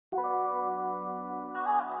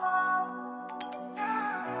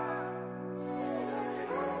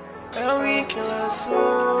que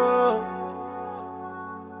lançou.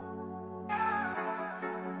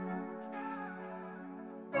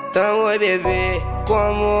 Então oi bebê,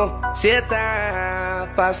 como cê tá?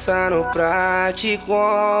 Passando pra te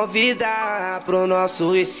convidar pro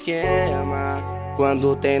nosso esquema.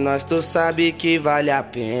 Quando tem nós tu sabe que vale a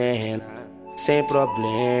pena. Sem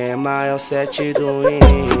problema, é o 7 do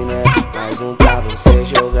né? Mais um pra você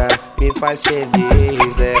jogar, me faz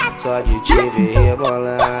feliz. É só de te ver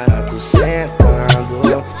rebolando, tu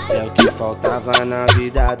sentando. É o que faltava na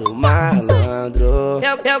vida do malandro.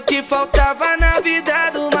 É o que faltava na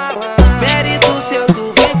vida do malandro. Mérito seu,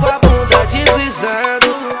 tu vem com a bunda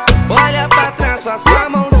deslizando. Olha pra trás, faz a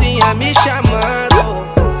mãozinha me chamando.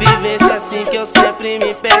 Vivência assim que eu sempre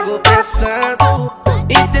me pego pensando.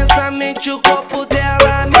 Intensamente o corpo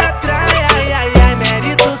dela me atrai. Ai, ai, ai,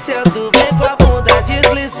 mérito seu, tu vem com a bunda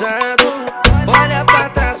deslizando. Olha pra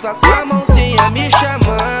trás, faz com a mãozinha me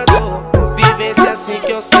chamando. Vivência assim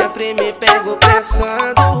que eu sempre me pego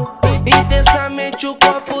pensando. Intensamente o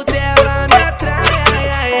corpo dela me atrai. Ai,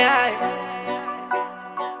 ai, ai.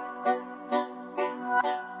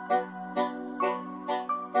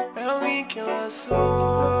 É alguém que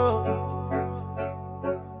lançou.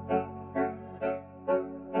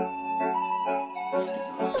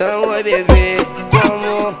 Então oi bebê,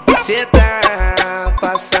 como cê tá?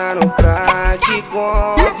 Passando pra te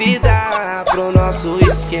convidar pro nosso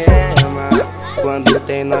esquema. Quando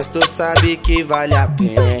tem nós tu sabe que vale a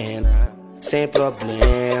pena. Sem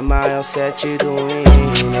problema, é o 7 do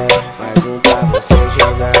né? Mais um pra você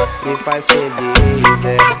jogar, me faz feliz.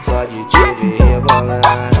 É só de te ver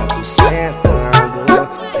rebolando, tu sentando.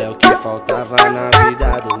 É o que faltava na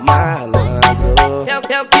vida do malandro.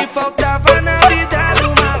 É o que faltava na vida do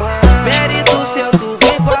malandro. Mérito seu, tu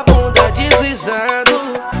vem com a bunda deslizando.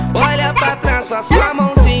 Olha pra trás, faz com a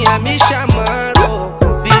mãozinha me chamando.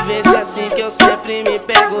 Vivência assim que eu sempre me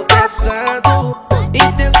pego pensando.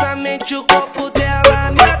 Intensamente o corpo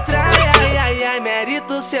dela me atrai. Ai, ai, ai,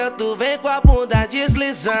 mérito seu, tu vem com a bunda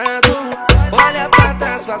deslizando. Olha pra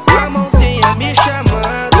trás, faz com a mãozinha me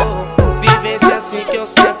chamando. Vivência assim que eu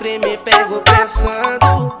sempre me pego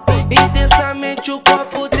pensando. Intensamente o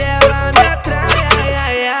corpo dela me atrai.